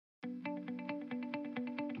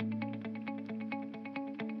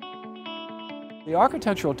The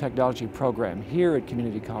Architectural Technology program here at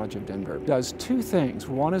Community College of Denver does two things.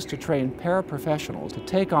 One is to train paraprofessionals to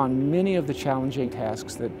take on many of the challenging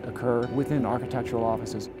tasks that occur within architectural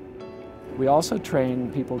offices. We also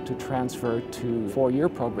train people to transfer to four-year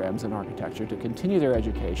programs in architecture to continue their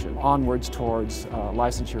education onwards towards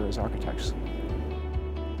licensure as architects.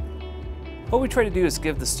 What we try to do is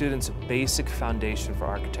give the students a basic foundation for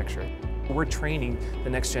architecture. We're training the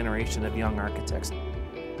next generation of young architects.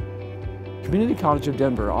 Community College of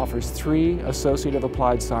Denver offers three Associate of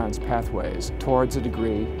Applied Science pathways towards a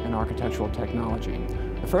degree in architectural technology.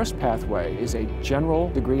 The first pathway is a general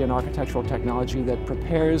degree in architectural technology that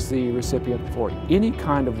prepares the recipient for any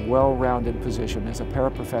kind of well-rounded position as a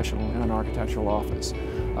paraprofessional in an architectural office.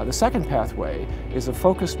 The second pathway is a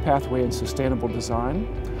focused pathway in sustainable design,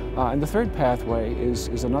 and the third pathway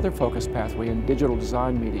is another focused pathway in digital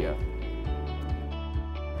design media.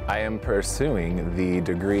 I am pursuing the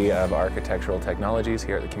degree of Architectural Technologies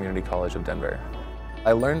here at the Community College of Denver.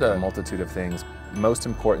 I learned a multitude of things. Most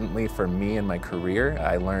importantly for me in my career,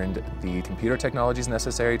 I learned the computer technologies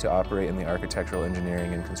necessary to operate in the architectural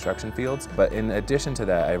engineering and construction fields. But in addition to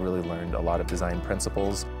that, I really learned a lot of design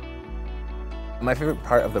principles. My favorite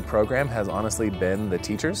part of the program has honestly been the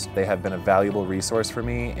teachers. They have been a valuable resource for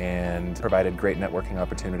me and provided great networking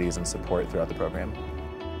opportunities and support throughout the program.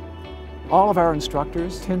 All of our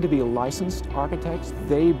instructors tend to be licensed architects.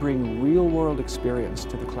 They bring real-world experience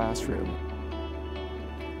to the classroom.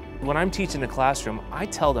 When I'm teaching a classroom, I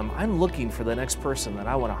tell them I'm looking for the next person that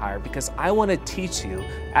I want to hire because I want to teach you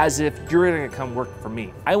as if you're going to come work for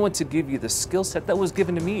me. I want to give you the skill set that was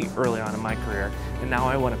given to me early on in my career, and now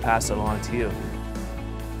I want to pass it along to you.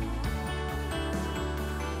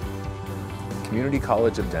 Community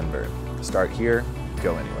College of Denver. Start here,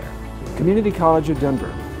 go anywhere. Community College of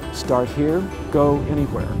Denver. Start here, go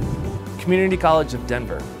anywhere. Community College of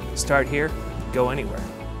Denver. Start here, go anywhere.